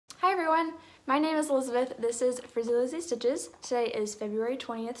Hi everyone, my name is Elizabeth. This is Frizzy Lizzie Stitches. Today is February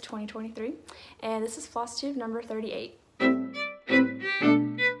 20th, 2023, and this is Flosstube number 38.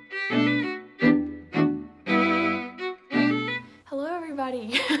 Hello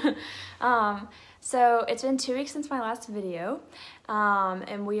everybody! So it's been 2 weeks since my last video,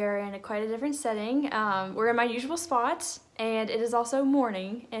 and we are in quite a different setting. We're in my usual spot, and it is also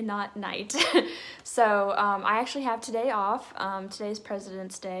morning and not night. So I actually have today off. Today's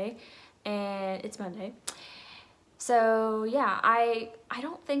President's Day, and it's Monday. So yeah, I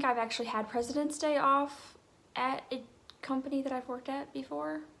don't think I've actually had President's Day off at a company that I've worked at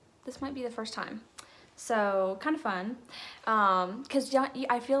before. This might be the first time. So kind of fun, because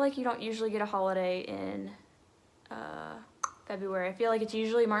I feel like you don't usually get a holiday in February. I feel like it's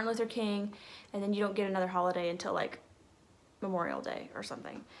usually Martin Luther King, and then you don't get another holiday until like Memorial Day or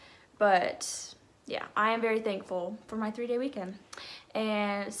something. But yeah, I am very thankful for my 3-day weekend.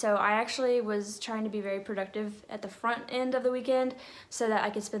 And so I actually was trying to be very productive at the front end of the weekend so that I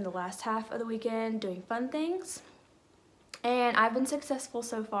could spend the last half of the weekend doing fun things. And I've been successful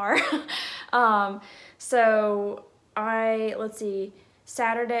so far. So let's see,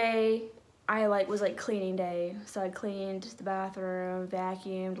 Saturday I was cleaning day. So I cleaned the bathroom,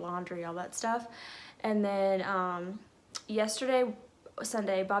 vacuumed, laundry, all that stuff. And then yesterday,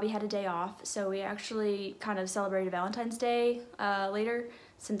 Sunday, Bobby had a day off. So we actually kind of celebrated Valentine's Day later,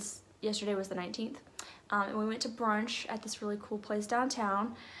 since yesterday was the 19th. And we went to brunch at this really cool place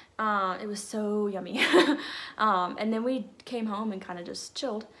downtown. It was so yummy. And then we came home and kind of just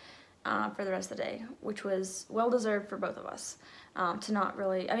chilled for the rest of the day, which was well deserved for both of us. To not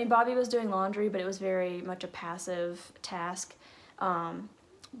really, I mean, Bobby was doing laundry, but it was very much a passive task.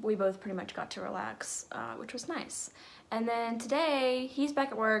 We both pretty much got to relax, which was nice. And then today, he's back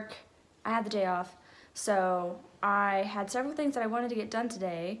at work. I had the day off. So I had several things that I wanted to get done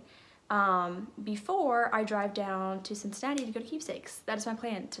today. Before I drive down to Cincinnati to go to Keepsakes. That is my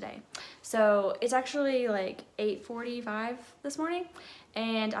plan today. So it's actually like 8:45 this morning,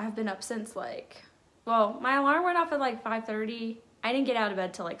 and I've been up since well, my alarm went off at like 5:30. I didn't get out of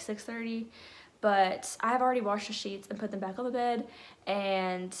bed till like 6:30, but I have already washed the sheets and put them back on the bed,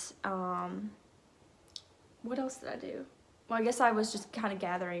 and what else did I do? Well, I guess I was just kind of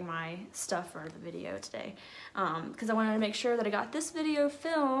gathering my stuff for the video today, because I wanted to make sure that I got this video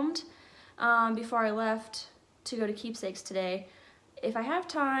filmed before I left to go to Keepsakes today. If I have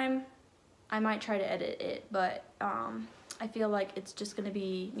time, I might try to edit it, but I feel like it's just going to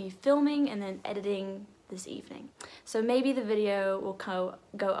be me filming and then editing this evening. So maybe the video will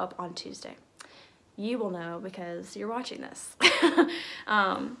go up on Tuesday. You will know because you're watching this.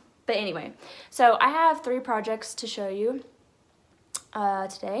 But anyway, so I have 3 projects to show you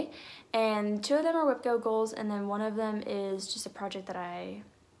today, and 2 of them are Whip Go goals, and then 1 of them is just a project that I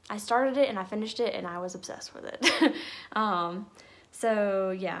started it and I finished it and I was obsessed with it.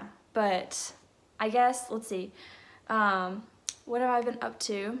 So yeah, but I guess, let's see, what have I been up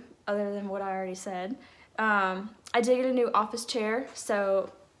to other than what I already said? I did get a new office chair,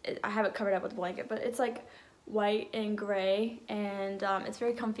 so I have it covered up with a blanket, but it's like white and gray, and it's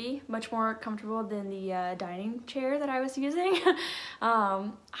very comfy, much more comfortable than the dining chair that I was using.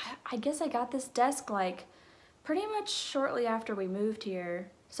 I guess I got this desk like pretty much shortly after we moved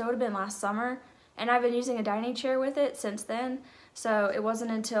here, so it would have been last summer, and I've been using a dining chair with it since then. So it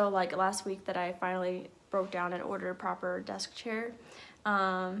wasn't until like last week that I finally broke down and ordered a proper desk chair,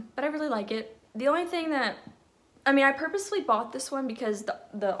 but I really like it. The only thing that, I mean, I purposely bought this one because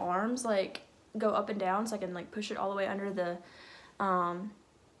the arms like go up and down, so I can like push it all the way under the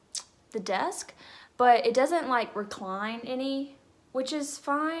desk, but it doesn't like recline any, which is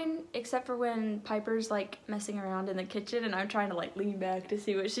fine, except for when Piper's like messing around in the kitchen and I'm trying to like lean back to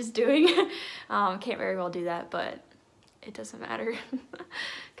see what she's doing. Can't very well do that, but it doesn't matter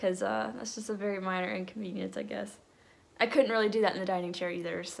because that's just a very minor inconvenience, I guess. I couldn't really do that in the dining chair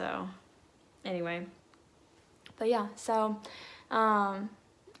either, so anyway. But yeah, so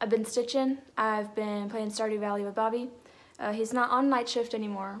I've been stitching. I've been playing Stardew Valley with Bobby. He's not on night shift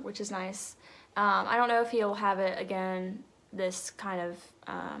anymore, which is nice. I don't know if he'll have it again this kind of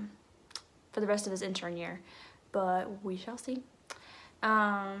for the rest of his intern year, but we shall see.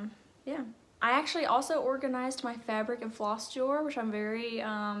 Yeah, I actually also organized my fabric and floss drawer, which I'm very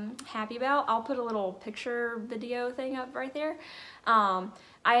happy about. I'll put a little picture video thing up right there. I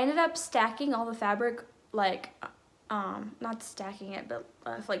ended up stacking all the fabric, like not stacking it, but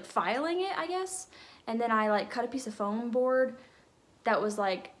like filing it, I guess. And then I like cut a piece of foam board that was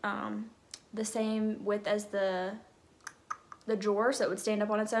like the same width as the drawer, so it would stand up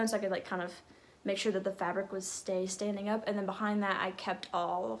on its own, so I could like kind of make sure that the fabric would stay standing up. And then behind that, I kept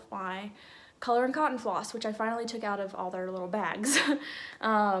all of my color and cotton floss, which I finally took out of all their little bags.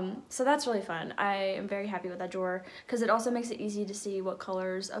 So that's really fun. I am very happy with that drawer because it also makes it easy to see what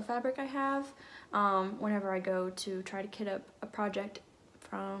colors of fabric I have whenever I go to try to kit up a project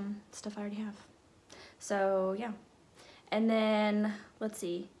from stuff I already have. So yeah. And then, let's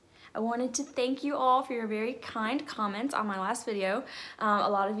see. I wanted to thank you all for your very kind comments on my last video. A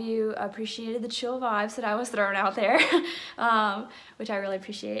lot of you appreciated the chill vibes that I was throwing out there, which I really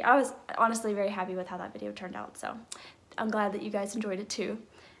appreciate. I was honestly very happy with how that video turned out, so I'm glad that you guys enjoyed it too.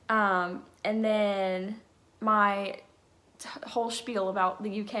 And then my whole spiel about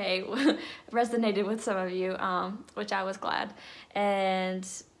the UK resonated with some of you, which I was glad. And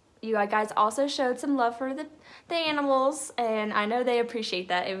you guys also showed some love for the animals, and I know they appreciate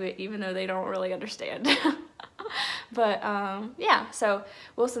that, even though they don't really understand. But yeah, so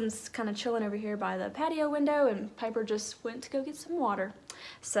Wilson's kind of chilling over here by the patio window, and Piper just went to go get some water.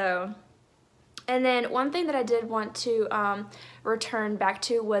 So, and then one thing that I did want to return back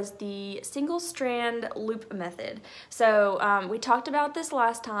to was the single strand loop method. So we talked about this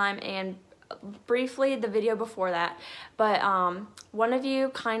last time and briefly the video before that, but one of you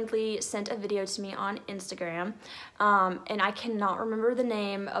kindly sent a video to me on Instagram, and I cannot remember the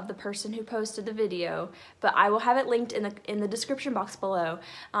name of the person who posted the video, but I will have it linked in the description box below.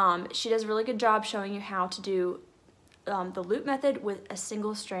 She does a really good job showing you how to do the loop method with a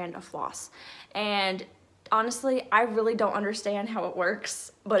single strand of floss, and honestly I really don't understand how it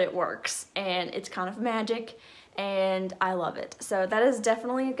works, but it works, and it's kind of magic, and I love it. So that is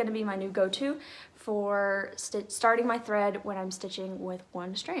definitely going to be my new go-to for starting my thread when I'm stitching with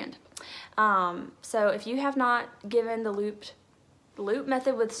one strand. So if you have not given the loop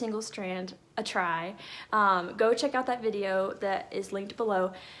method with single strand a try, go check out that video that is linked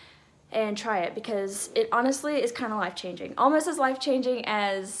below and try it, because it honestly is kind of life-changing, almost as life-changing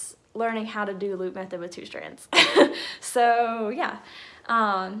as learning how to do loop method with 2 strands. So yeah.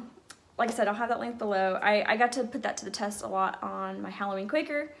 Like I said, I'll have that link below. I got to put that to the test a lot on my Halloween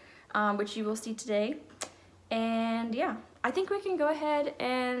Quaker, which you will see today. And yeah, I think we can go ahead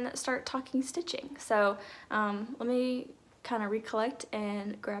and start talking stitching. So let me kind of recollect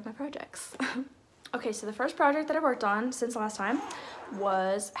and grab my projects. Okay, so the first project that I worked on since last time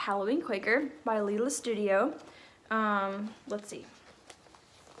was Halloween Quaker by Lila Studio. Let's see.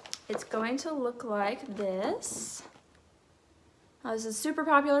 It's going to look like this. This is a super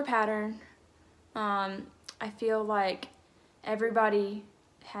popular pattern. I feel like everybody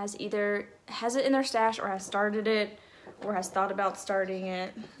has either has it in their stash or has started it or has thought about starting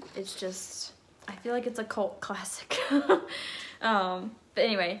it. It's just, I feel like it's a cult classic. But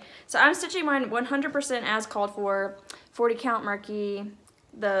anyway, so I'm stitching mine 100% as called for, 40 count Murky,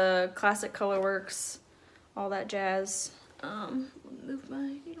 the classic colorworks, all that jazz. Move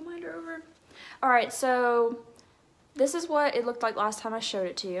my needle minder over. All right, so this is what it looked like last time I showed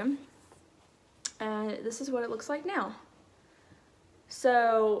it to you. And this is what it looks like now.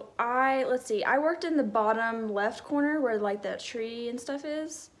 So let's see, I worked in the bottom left corner where like that tree and stuff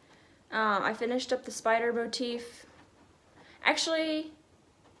is. I finished up the spider motif. Actually,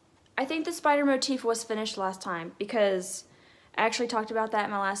 I think the spider motif was finished last time, because I actually talked about that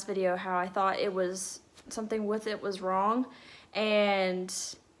in my last video, how I thought it was, something with it was wrong. And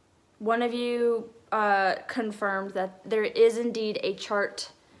one of you confirmed that there is indeed a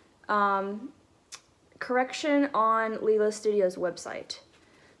chart correction on Lila Studio's website.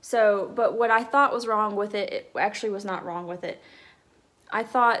 So, but what I thought was wrong with it, it actually was not wrong with it. I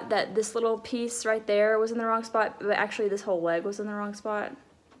thought that this little piece right there was in the wrong spot, but actually this whole leg was in the wrong spot.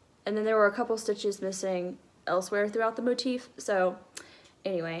 And then there were a couple stitches missing elsewhere throughout the motif. So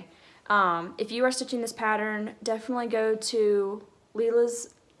anyway, if you are stitching this pattern, definitely go to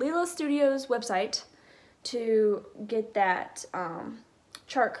Lila Studio's website to get that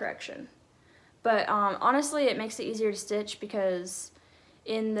chart correction. But honestly, it makes it easier to stitch because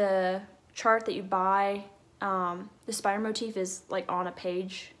in the chart that you buy, the spider motif is like on a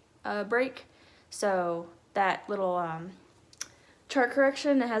page break. So that little chart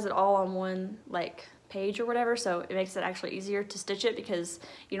correction, it has it all on one like page or whatever, so it makes it actually easier to stitch it because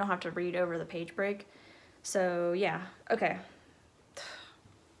you don't have to read over the page break. So yeah, okay.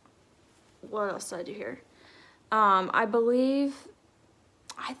 What else did I do here? I believe,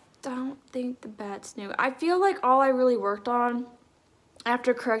 I don't think the bat's new. I feel like all I really worked on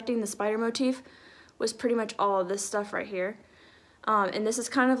after correcting the spider motif was pretty much all of this stuff right here. And this is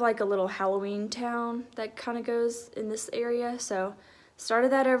kind of like a little Halloween town that kind of goes in this area, so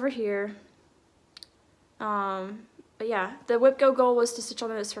started that over here. But yeah, the whip go goal was to stitch on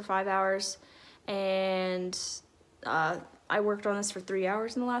this for 5 hours, and I worked on this for 3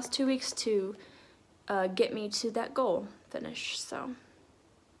 hours in the last 2 weeks to get me to that goal finish. So,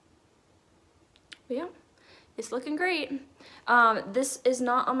 but yeah, it's looking great. This is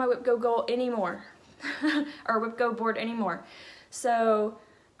not on my Whip Go goal anymore, or Whip Go board anymore. So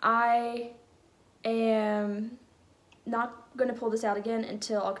I am not going to pull this out again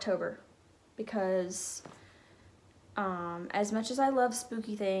until October, because as much as I love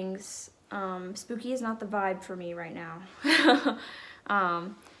spooky things, spooky is not the vibe for me right now.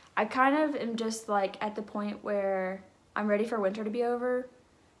 I kind of am just like at the point where I'm ready for winter to be over.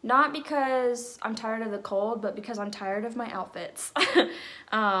 Not because I'm tired of the cold, but because I'm tired of my outfits.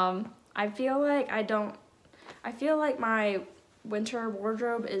 I feel like my winter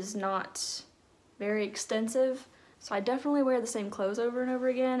wardrobe is not very extensive, so I definitely wear the same clothes over and over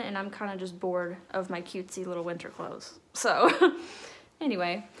again, and I'm kind of just bored of my cutesy little winter clothes. So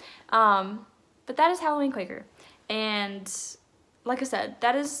anyway, but that is Halloween Quaker, and like I said,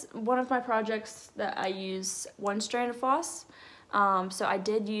 that is one of my projects that I use one strand of floss. So I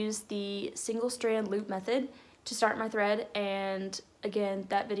did use the single strand loop method to start my thread, and again,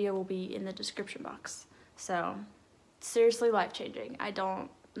 that video will be in the description box. So seriously life-changing. I don't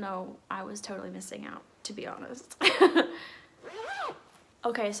know, I was totally missing out, to be honest.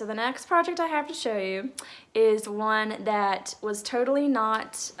 Okay, so the next project I have to show you is one that was totally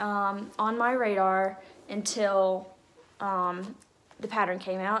not on my radar until the pattern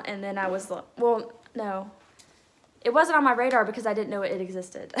came out, and then I was, well, no. It wasn't on my radar because I didn't know it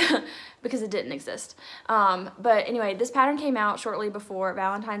existed, because it didn't exist. But anyway, this pattern came out shortly before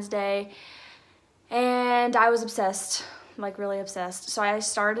Valentine's Day, and I was obsessed, like really obsessed. So I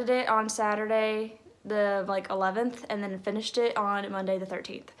started it on Saturday, the 11th, and then finished it on Monday the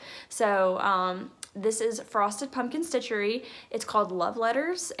 13th. So this is Frosted Pumpkin Stitchery. It's called Love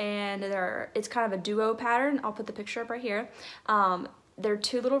Letters, and it's kind of a duo pattern. I'll put the picture up right here. They're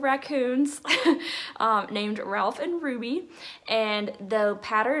two little raccoons named Ralph and Ruby, and the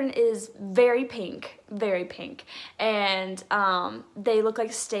pattern is very pink, and they look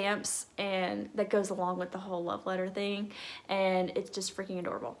like stamps, and that goes along with the whole love letter thing, and it's just freaking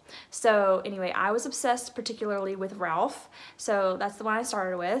adorable. So anyway, I was obsessed particularly with Ralph, so that's the one I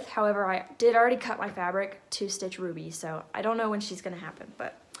started with. However, I did already cut my fabric to stitch Ruby, so I don't know when she's gonna happen,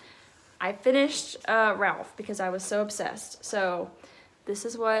 but I finished Ralph because I was so obsessed. So this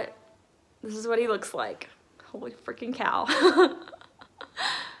is what he looks like. Holy freaking cow.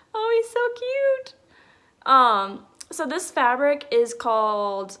 Oh, he's so cute. So this fabric is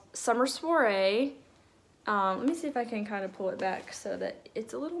called Summer Soiree. Let me see if I can kind of pull it back so that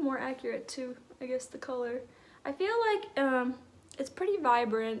it's a little more accurate to, I guess, the color. I feel like it's pretty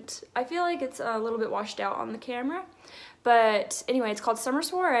vibrant. I feel like it's a little bit washed out on the camera. But anyway, it's called Summer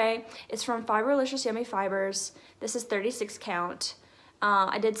Soiree. It's from Fiberlicious Yummy Fibers. This is 36 count.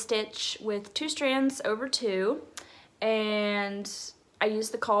 I did stitch with 2 strands over 2, and I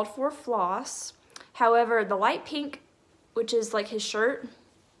used the called for floss. However, the light pink, which is like his shirt,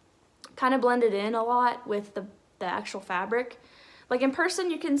 kind of blended in a lot with the actual fabric. Like in person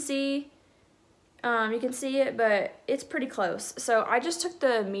you can see it, but it's pretty close. So I just took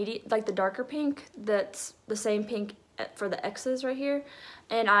the the darker pink, that's the same pink for the X's right here,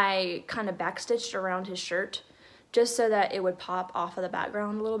 and I kind of backstitched around his shirt, just so that it would pop off of the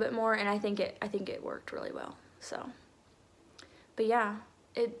background a little bit more, and I think it worked really well. So, but yeah,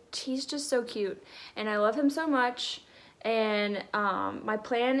 he's just so cute, and I love him so much. And my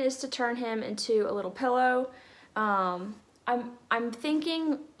plan is to turn him into a little pillow. I'm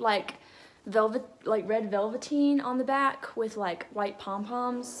thinking like velvet, like red velveteen on the back with like white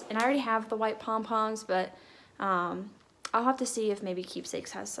pom-poms, and I already have the white pom-poms, but I'll have to see if maybe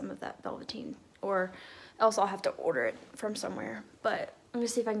Keepsakes has some of that velveteen, or else I'll have to order it from somewhere. But let me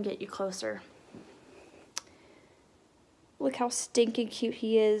see if I can get you closer. Look how stinking cute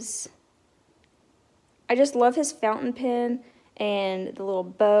he is. I just love his fountain pen and the little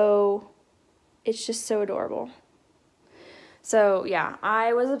bow. It's just so adorable. So yeah,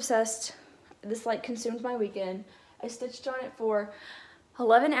 I was obsessed. This like consumed my weekend. I stitched on it for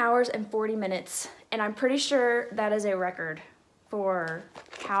 11 hours and 40 minutes, and I'm pretty sure that is a record for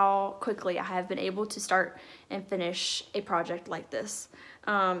how quickly I have been able to start and finish a project like this.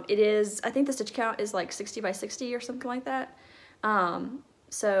 It is, I think the stitch count is like 60 by 60 or something like that.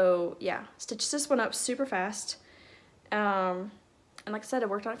 So yeah, stitched this one up super fast. And like I said, I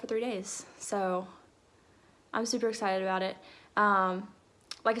worked on it for 3 days. So I'm super excited about it.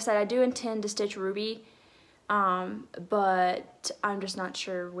 Like I said, I do intend to stitch Ruby, but I'm just not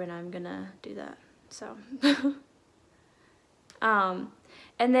sure when I'm gonna do that. So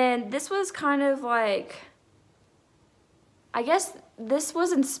And then this was kind of like, I guess this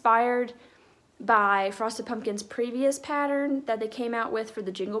was inspired by Frosted Pumpkin's previous pattern that they came out with for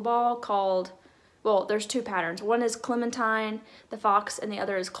the Jingle Ball called, well, there's two patterns. One is Clementine the Fox and the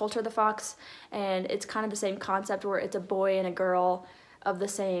other is Coulter the Fox. And it's kind of the same concept where it's a boy and a girl of the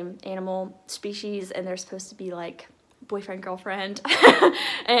same animal species and they're supposed to be like boyfriend, girlfriend.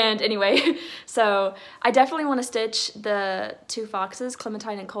 And anyway, so I definitely want to stitch the two foxes,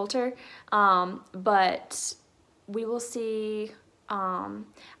 Clementine and Coulter, but we will see.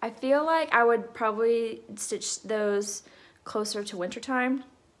 I feel like I would probably stitch those closer to wintertime,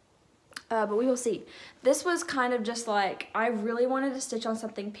 but we will see. This was kind of just like, I really wanted to stitch on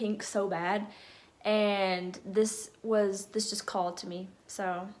something pink so bad, and this just called to me.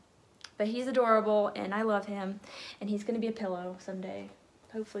 So, but he's adorable and I love him, and he's gonna be a pillow someday,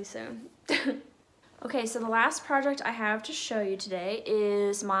 hopefully soon. Okay, so the last project I have to show you today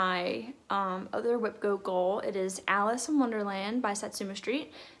is my other Whip Go goal. It is Alice in Wonderland by Satsuma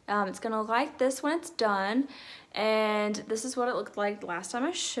Street. It's gonna look like this when it's done, and this is what it looked like the last time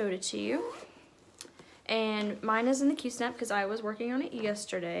I showed it to you. And mine is in the Q-Snap because I was working on it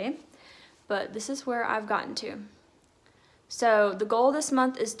yesterday, but this is where I've gotten to. So the goal this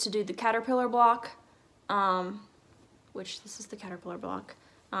month is to do the caterpillar block, which this is the caterpillar block.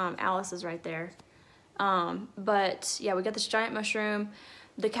 Alice is right there. But yeah, we got this giant mushroom.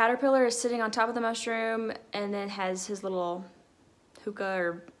 The caterpillar is sitting on top of the mushroom and then has his little hookah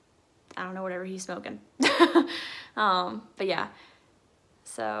or I don't know, whatever he's smoking. But yeah,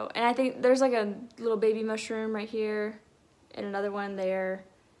 so, and I think there's like a little baby mushroom right here and another one there.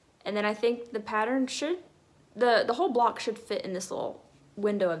 And then I think the pattern should, the whole block should fit in this little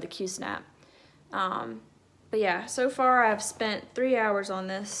window of the Q-Snap. But yeah, so far I've spent 3 hours on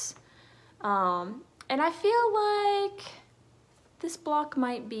this. And I feel like this block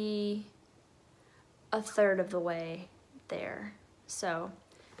might be a third of the way there. So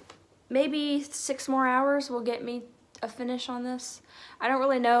maybe 6 more hours will get me a finish on this. I don't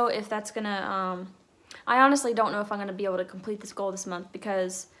really know if that's gonna, I honestly don't know if I'm gonna be able to complete this goal this month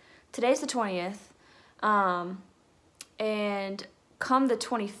because today's the 20th. And come the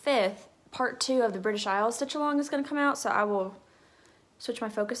 25th, part 2 of the British Isles stitch along is gonna come out, so I will switch my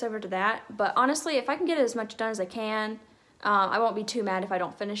focus over to that. But honestly, if I can get as much done as I can, I won't be too mad if I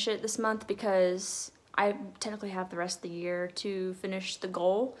don't finish it this month because I technically have the rest of the year to finish the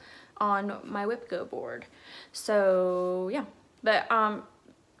goal on my Whip Go board. So yeah, but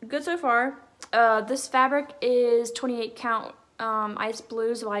good so far. This fabric is 28 count Ice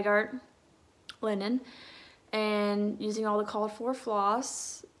Blues Weigart linen and using all the called for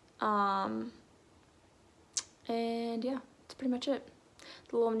floss. And yeah, that's pretty much it.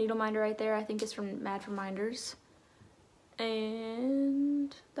 The little needle minder right there, I think is from Mad for Minders.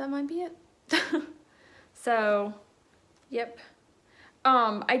 And that might be it. So, yep.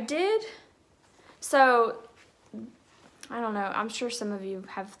 I did, so, I don't know, I'm sure some of you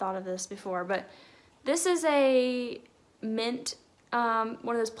have thought of this before, but this is a mint, one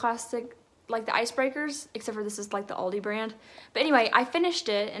of those plastic, like the icebreakers, except for this is like the Aldi brand. But anyway, I finished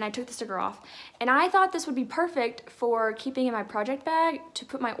it and I took the sticker off, and I thought this would be perfect for keeping in my project bag to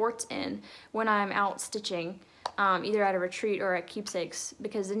put my orts in when I'm out stitching, either at a retreat or at keepsakes,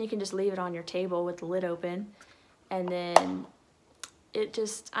 because then you can just leave it on your table with the lid open, and then it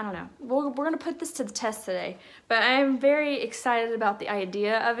just, I don't know. We're gonna put this to the test today, but I'm very excited about the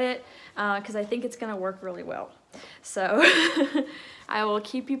idea of it because I think it's gonna work really well. So I will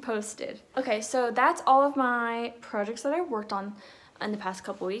keep you posted. Okay, so that's all of my projects that I worked on in the past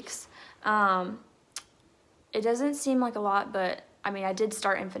couple weeks. It doesn't seem like a lot, but I mean, I did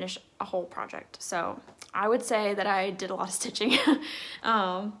start and finish a whole project. So I would say that I did a lot of stitching.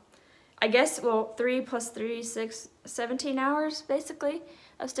 I guess, well, 3 plus 3, 6, 17 hours basically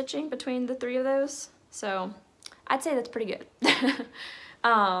of stitching between the 3 of those. So I'd say that's pretty good.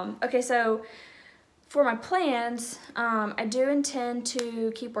 Okay, so for my plans, I do intend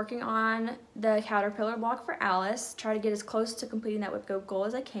to keep working on the caterpillar block for Alice, try to get as close to completing that Whip Go goal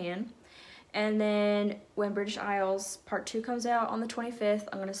as I can. And then when British Isles Part 2 comes out on the 25th,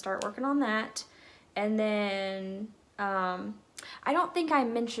 I'm going to start working on that. And then, I don't think I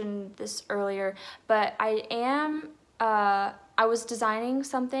mentioned this earlier, but I am, I was designing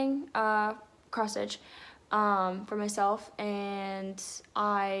something, cross stitch, for myself, and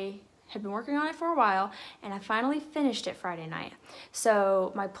I had been working on it for a while, and I finally finished it Friday night.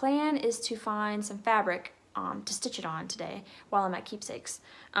 So my plan is to find some fabric to stitch it on today while I'm at Keepsakes.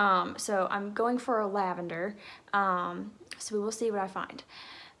 So I'm going for a lavender, so we will see what I find.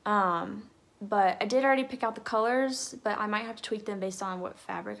 but I did already pick out the colors, but I might have to tweak them based on what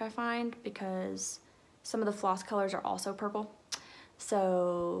fabric I find, because some of the floss colors are also purple.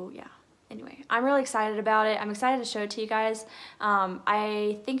 So yeah, anyway, I'm really excited about it. I'm excited to show it to you guys.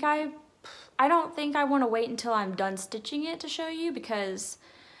 I don't think I want to wait until I'm done stitching it to show you, because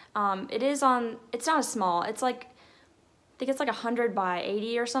it's not as small. It's like, I think it's like 100 by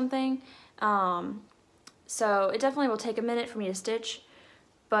 80 or something. So it definitely will take a minute for me to stitch,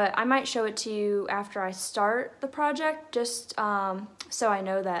 but I might show it to you after I start the project, just so I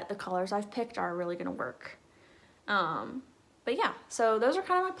know that the colors I've picked are really gonna work. But yeah, so those are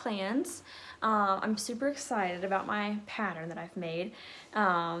kind of my plans. I'm super excited about my pattern that I've made,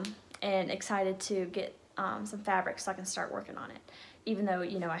 and excited to get some fabric so I can start working on it. Even though,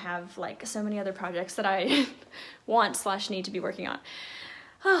 you know, I have like so many other projects that I want/need to be working on.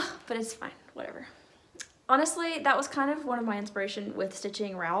 But it's fine, whatever. Honestly, that was kind of one of my inspiration with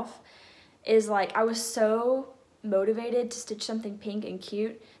stitching Ralph, is like I was so motivated to stitch something pink and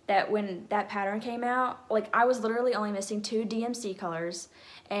cute that when that pattern came out, like I was literally only missing 2 DMC colors,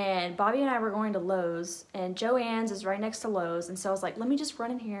 and Bobby and I were going to Lowe's, and Joann's is right next to Lowe's, and so I was like, let me just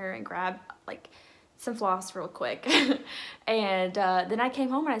run in here and grab like some floss real quick. And then I came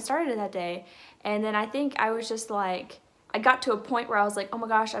home and I started it that day, and then I think I was just like, I got to a point where I was like, oh my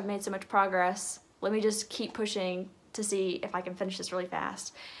gosh, I've made so much progress. Let me just keep pushing to see if I can finish this really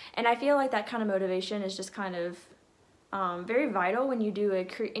fast. And I feel like that kind of motivation is just kind of very vital when you do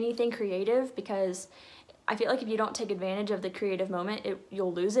anything creative, because I feel like if you don't take advantage of the creative moment,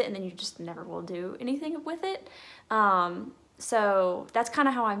 you'll lose it, and then you just never will do anything with it. So that's kind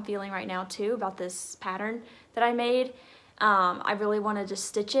of how I'm feeling right now too about this pattern that I made. I really want to just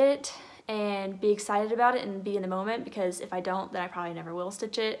stitch it and be excited about it and be in the moment, because if I don't, then I probably never will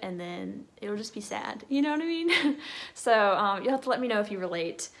stitch it, and then it'll just be sad, you know what I mean? So you'll have to let me know if you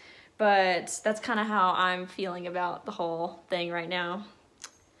relate, but that's kind of how I'm feeling about the whole thing right now.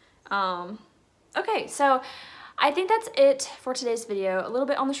 Okay, so I think that's it for today's video, a little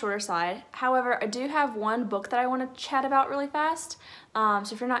bit on the shorter side. However, I do have one book that I want to chat about really fast, so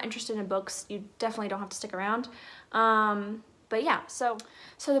if you're not interested in books, you definitely don't have to stick around. But yeah, so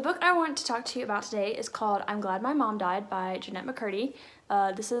the book I want to talk to you about today is called I'm Glad My Mom Died by Jeanette McCurdy.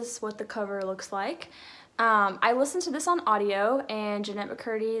 This is what the cover looks like. I listened to this on audio, and Jeanette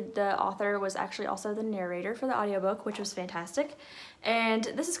McCurdy, the author, was actually also the narrator for the audiobook, which was fantastic. And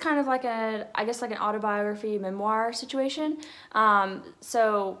this is kind of like I guess like an autobiography memoir situation.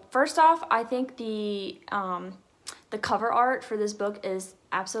 So first off, I think the cover art for this book is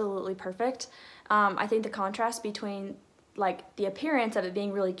absolutely perfect. I think the contrast between like the appearance of it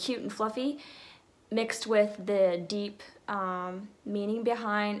being really cute and fluffy mixed with the deep meaning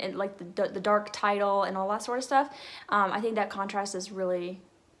behind, and like the dark title and all that sort of stuff, I think that contrast is really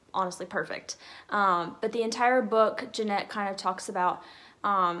honestly perfect. But the entire book, Jeanette kind of talks about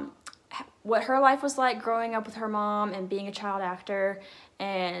what her life was like growing up with her mom and being a child actor,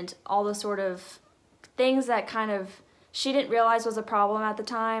 and all the sort of things that kind of she didn't realize was a problem at the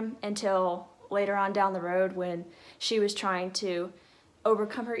time until later on down the road, when she was trying to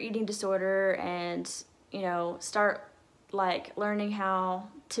overcome her eating disorder and, you know, start like learning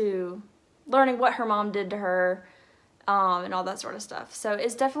what her mom did to her, and all that sort of stuff. So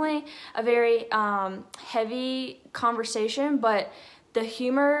it's definitely a very heavy conversation, but the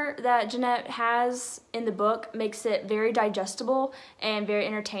humor that Jeanette has in the book makes it very digestible and very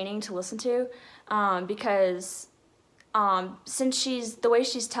entertaining to listen to, because since the way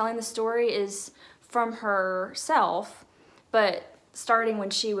she's telling the story is from herself, but starting when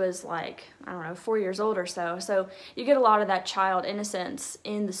she was like, I don't know, 4 years old or so. So you get a lot of that child innocence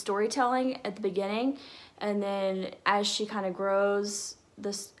in the storytelling at the beginning, and then as she kind of grows,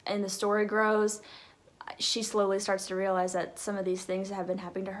 and the story grows, she slowly starts to realize that some of these things that have been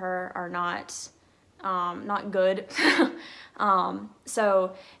happening to her are not good.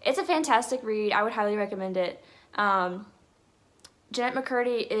 So it's a fantastic read. I would highly recommend it. Jeanette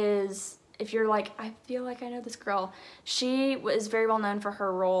McCurdy is, if you're like, I feel like I know this girl, she was very well known for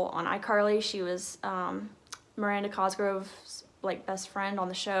her role on iCarly. She was Miranda Cosgrove's like best friend on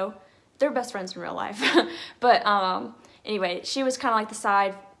the show. They're best friends in real life. But anyway, she was kind of like the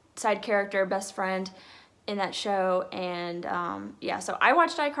side character, best friend in that show. And yeah, so I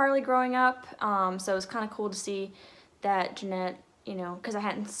watched iCarly growing up, so it was kind of cool to see that Jeanette, you know, because I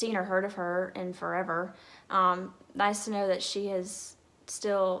hadn't seen or heard of her in forever. Nice to know that she is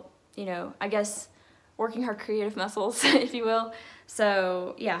still, you know, I guess working her creative muscles, if you will.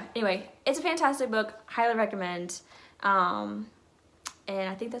 So yeah, anyway, it's a fantastic book, highly recommend. And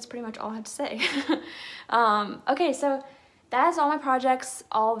I think that's pretty much all I have to say. Okay, so that is all my projects,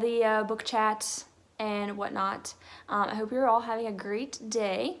 all the book chat and whatnot. I hope you're all having a great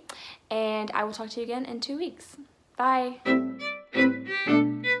day, and I will talk to you again in 2 weeks. Bye.